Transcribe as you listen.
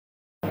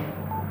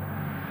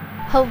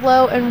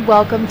Hello and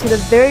welcome to the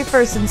very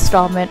first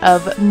installment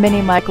of Mini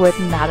Mic with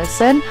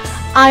Madison.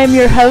 I am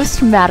your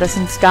host,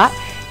 Madison Scott,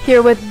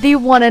 here with the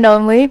one and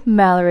only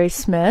Mallory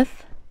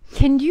Smith.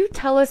 Can you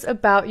tell us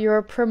about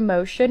your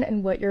promotion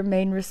and what your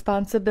main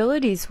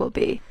responsibilities will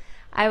be?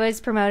 I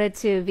was promoted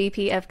to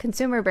VP of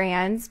Consumer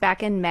Brands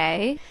back in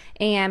May,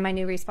 and my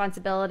new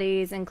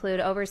responsibilities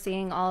include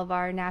overseeing all of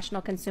our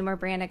national consumer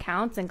brand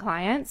accounts and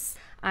clients.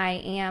 I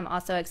am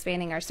also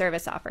expanding our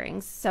service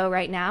offerings. So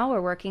right now we're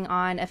working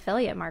on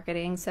affiliate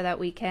marketing so that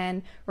we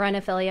can run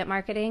affiliate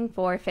marketing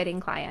for fitting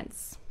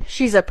clients.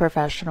 She's a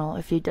professional,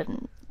 if you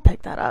didn't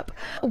pick that up.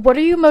 What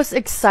are you most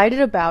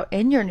excited about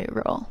in your new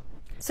role?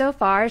 So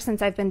far,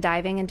 since I've been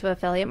diving into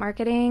affiliate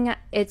marketing,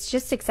 it's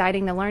just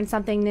exciting to learn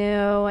something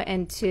new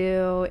and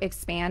to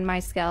expand my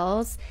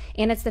skills,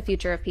 and it's the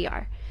future of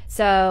PR.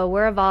 So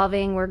we're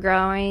evolving, we're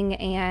growing,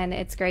 and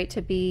it's great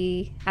to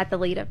be at the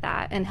lead of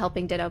that and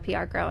helping Ditto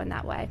PR grow in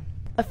that way.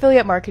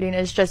 Affiliate marketing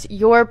is just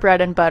your bread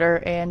and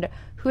butter, and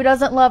who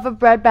doesn't love a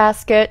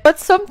breadbasket?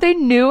 What's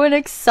something new and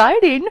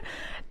exciting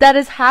that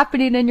is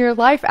happening in your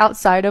life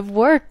outside of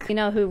work? You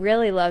know who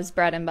really loves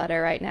bread and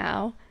butter right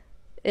now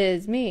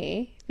is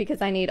me,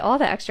 because I need all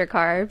the extra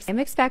carbs. I'm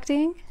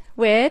expecting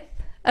with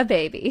a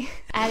baby.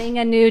 Adding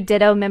a new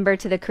Ditto member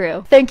to the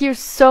crew. Thank you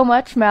so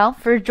much, Mal,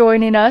 for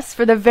joining us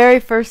for the very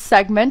first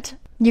segment.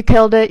 You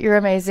killed it, you're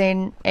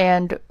amazing,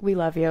 and we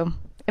love you.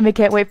 And we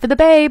can't wait for the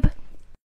babe.